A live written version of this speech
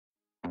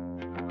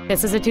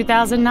This is a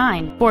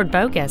 2009 Ford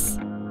Focus.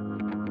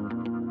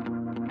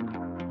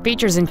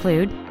 Features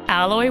include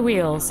alloy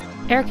wheels,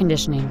 air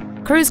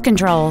conditioning, cruise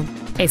control,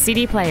 a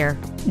CD player,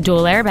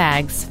 dual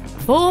airbags,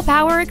 full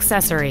power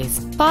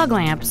accessories, fog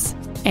lamps,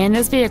 and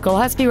this vehicle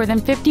has fewer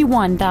than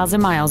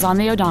 51,000 miles on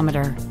the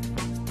odometer.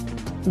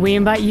 We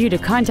invite you to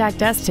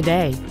contact us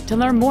today to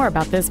learn more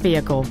about this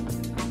vehicle.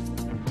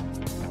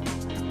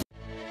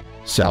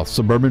 South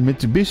Suburban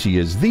Mitsubishi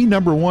is the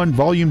 #1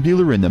 volume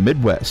dealer in the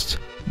Midwest.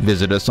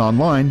 Visit us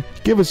online,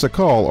 give us a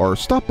call, or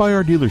stop by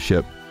our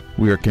dealership.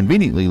 We are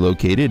conveniently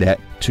located at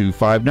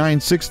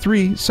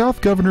 25963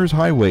 South Governors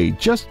Highway,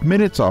 just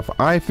minutes off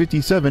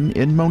I-57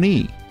 in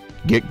Monee.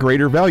 Get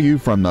greater value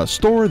from the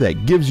store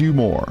that gives you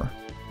more.